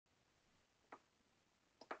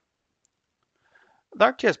The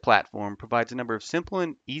ArcGIS platform provides a number of simple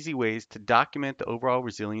and easy ways to document the overall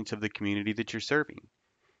resilience of the community that you're serving.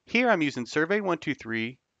 Here I'm using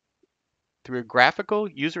Survey123 through a graphical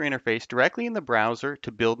user interface directly in the browser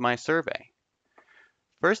to build my survey.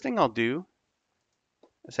 First thing I'll do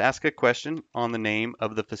is ask a question on the name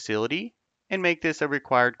of the facility and make this a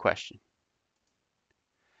required question.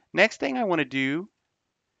 Next thing I want to do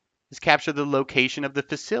is capture the location of the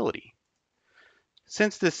facility.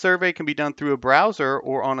 Since this survey can be done through a browser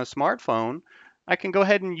or on a smartphone, I can go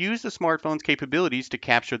ahead and use the smartphone's capabilities to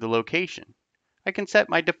capture the location. I can set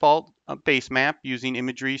my default base map using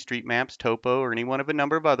imagery, street maps, topo, or any one of a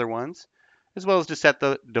number of other ones, as well as to set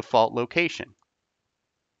the default location.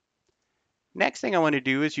 Next thing I want to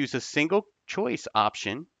do is use a single choice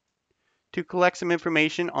option to collect some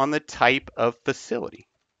information on the type of facility.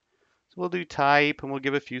 So we'll do type and we'll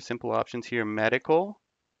give a few simple options here: medical,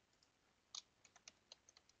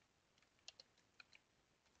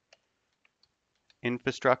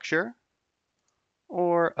 infrastructure,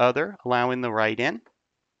 or other, allowing the write in.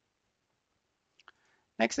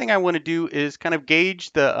 Next thing I want to do is kind of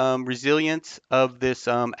gauge the resilience of this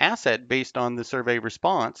asset based on the survey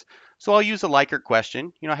response. So I'll use a Likert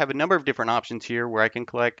question. I have a number of different options here where I can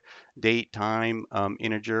collect date, time,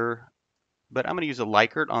 integer, but I'm going to use a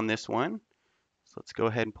Likert on this one. So let's go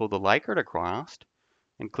ahead and pull the Likert across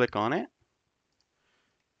and click on it.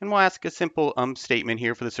 And we'll ask a simple statement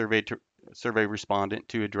here for the survey respondent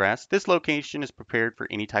to address. This location is prepared for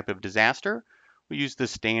any type of disaster. We'll use the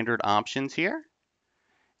standard options here.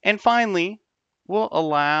 And finally, we'll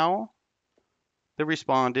allow the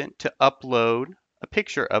respondent to upload a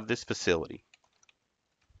picture of this facility.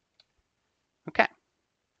 Okay,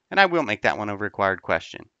 and I will make that one a required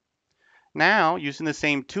question. Now, using the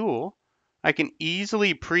same tool, I can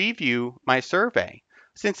easily preview my survey.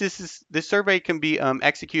 Since this survey can be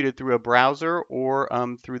executed through a browser or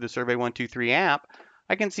through the Survey123 app,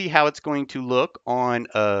 I can see how it's going to look on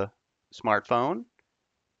a smartphone,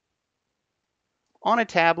 on a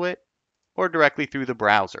tablet, or directly through the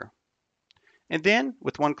browser. And then,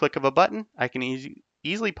 with one click of a button, I can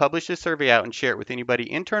easily publish this survey out and share it with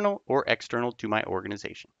anybody internal or external to my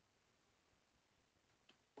organization.